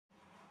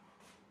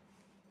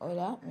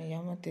Hola, me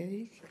llamo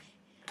Teddy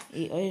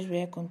y hoy os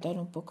voy a contar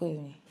un poco de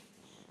mí.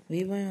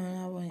 Vivo en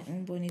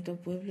un bonito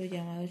pueblo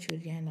llamado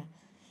Churriana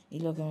y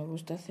lo que me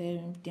gusta hacer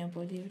en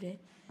tiempo libre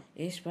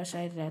es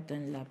pasar el rato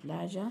en la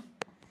playa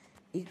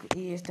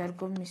y estar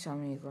con mis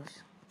amigos.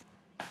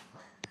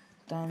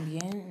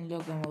 También lo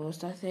que me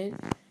gusta hacer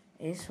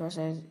es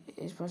pasar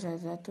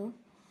el rato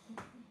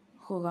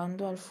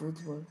jugando al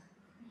fútbol.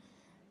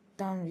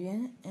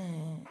 También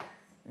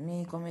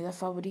mi comida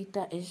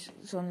favorita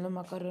son los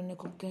macarrones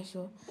con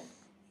queso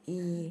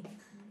y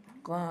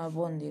con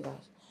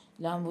albóndigas,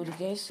 la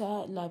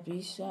hamburguesa, la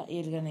pizza y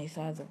el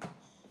granizado.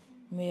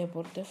 Mi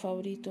deporte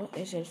favorito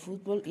es el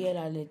fútbol y el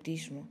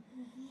atletismo.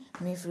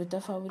 Mi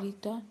fruta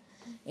favorita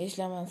es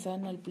la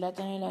manzana, el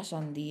plátano y la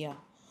sandía.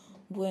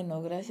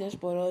 Bueno, gracias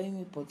por hoy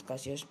mi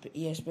podcast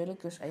y espero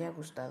que os haya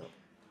gustado.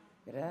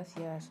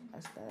 Gracias,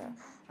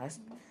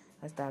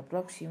 hasta la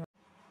próxima.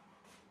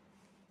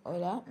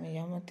 Hola, me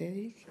llamo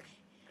Teddy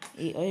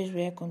y hoy os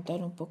voy a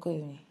contar un poco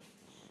de mí.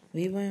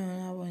 Vivo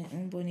en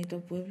un bonito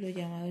pueblo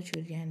llamado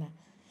Churriana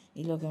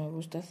y lo que me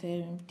gusta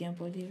hacer en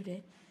tiempo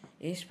libre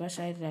es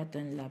pasar el rato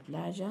en la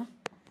playa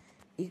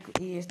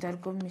y estar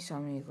con mis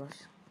amigos.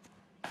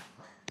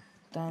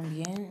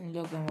 También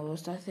lo que me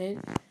gusta hacer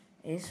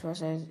es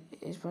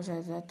pasar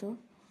el rato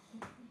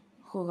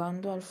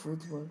jugando al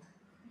fútbol.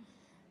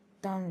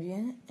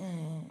 También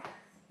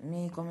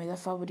mi comida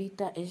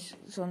favorita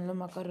son los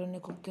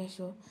macarrones con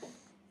queso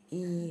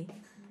y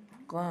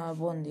con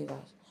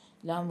albóndigas,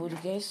 la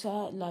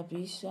hamburguesa, la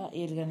pizza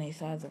y el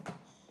granizado.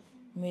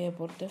 Mi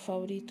deporte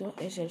favorito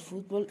es el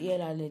fútbol y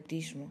el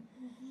atletismo.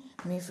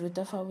 Mi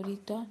fruta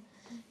favorita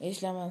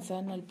es la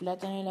manzana, el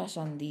plátano y la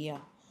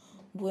sandía.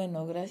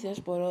 Bueno,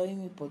 gracias por hoy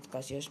mi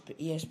podcast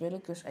y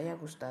espero que os haya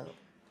gustado.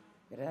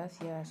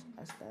 Gracias,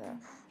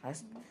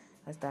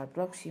 hasta la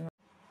próxima.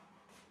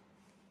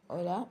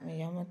 Hola, me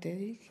llamo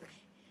Teddy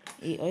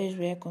y hoy os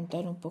voy a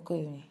contar un poco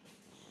de mí.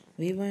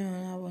 Vivo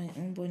en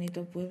un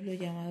bonito pueblo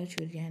llamado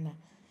Churriana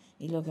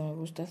y lo que me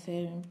gusta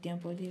hacer en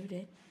tiempo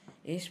libre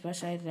es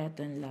pasar el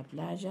rato en la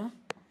playa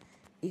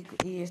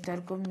y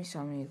estar con mis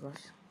amigos.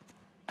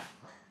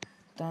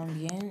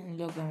 También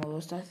lo que me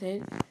gusta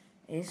hacer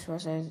es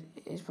pasar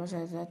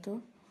el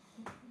rato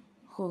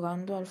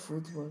jugando al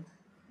fútbol.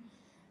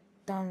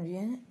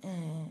 También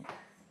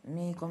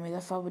mi comida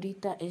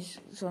favorita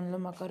son los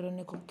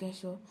macarrones con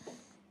queso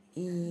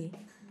y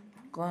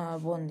con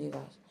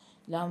albóndigas,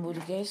 la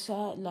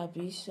hamburguesa, la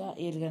pizza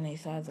y el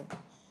granizado.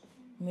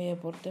 Mi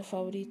deporte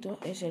favorito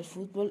es el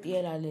fútbol y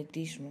el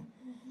atletismo.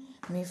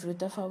 Mi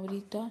fruta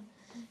favorita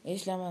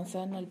es la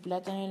manzana, el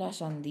plátano y la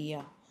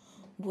sandía.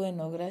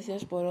 Bueno,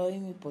 gracias por hoy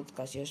mi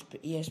podcast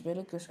y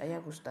espero que os haya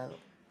gustado.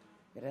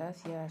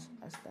 Gracias,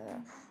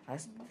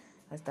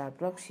 hasta la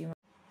próxima.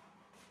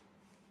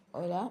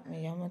 Hola,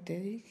 me llamo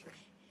Teddy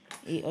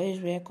y hoy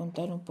os voy a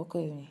contar un poco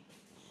de mí.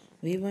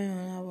 Vivo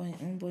en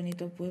un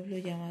bonito pueblo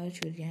llamado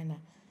Churriana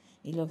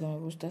y lo que me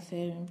gusta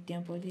hacer en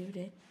tiempo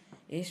libre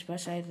es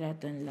pasar el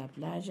rato en la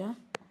playa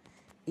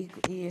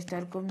y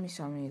estar con mis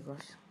amigos.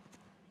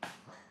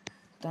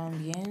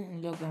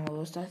 También lo que me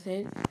gusta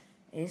hacer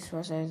es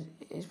pasar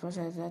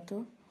el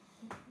rato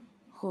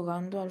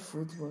jugando al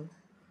fútbol.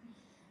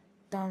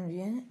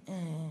 También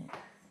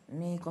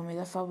mi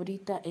comida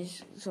favorita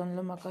son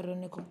los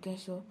macarrones con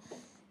queso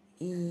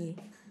y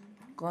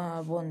con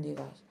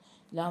albóndigas,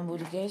 la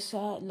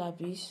hamburguesa, la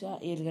pizza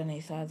y el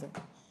granizado.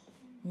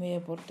 Mi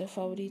deporte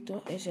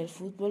favorito es el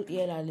fútbol y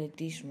el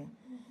atletismo.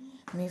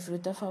 Mi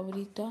fruta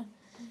favorita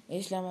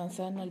es la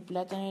manzana, el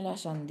plátano y la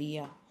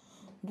sandía.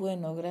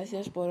 Bueno,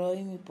 gracias por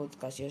hoy mi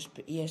podcast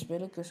y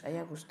espero que os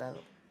haya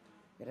gustado.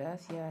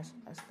 Gracias,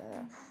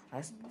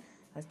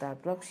 hasta la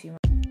próxima.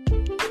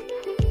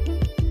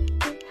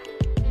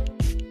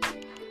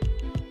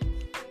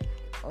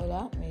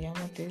 Hola, me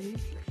llamo Teddy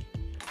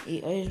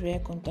y hoy os voy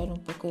a contar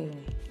un poco de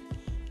mí.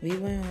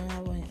 Vivo en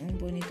un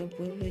bonito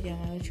pueblo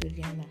llamado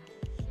Churriana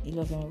y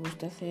lo que me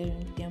gusta hacer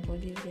en tiempo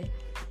libre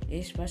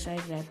es pasar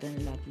el rato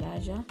en la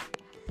playa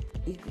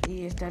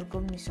y estar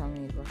con mis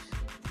amigos.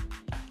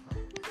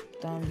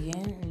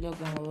 También lo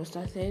que me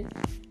gusta hacer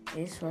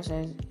es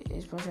pasar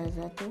el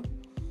rato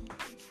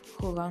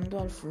jugando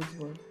al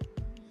fútbol.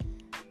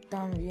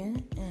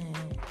 También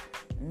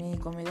mi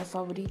comida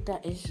favorita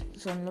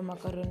son los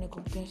macarrones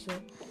con queso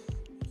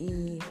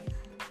y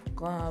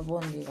con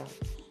albóndigas,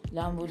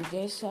 la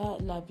hamburguesa,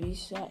 la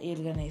pizza y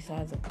el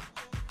granizado.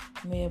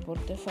 Mi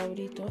deporte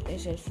favorito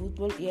es el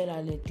fútbol y el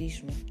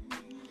atletismo.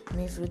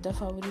 Mi fruta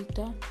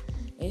favorita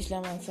es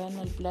la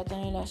manzana, el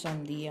plátano y la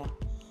sandía.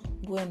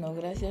 Bueno,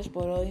 gracias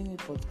por hoy mi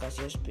podcast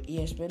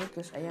y espero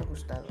que os haya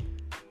gustado.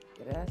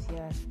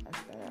 Gracias,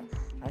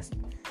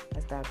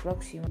 hasta la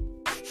próxima.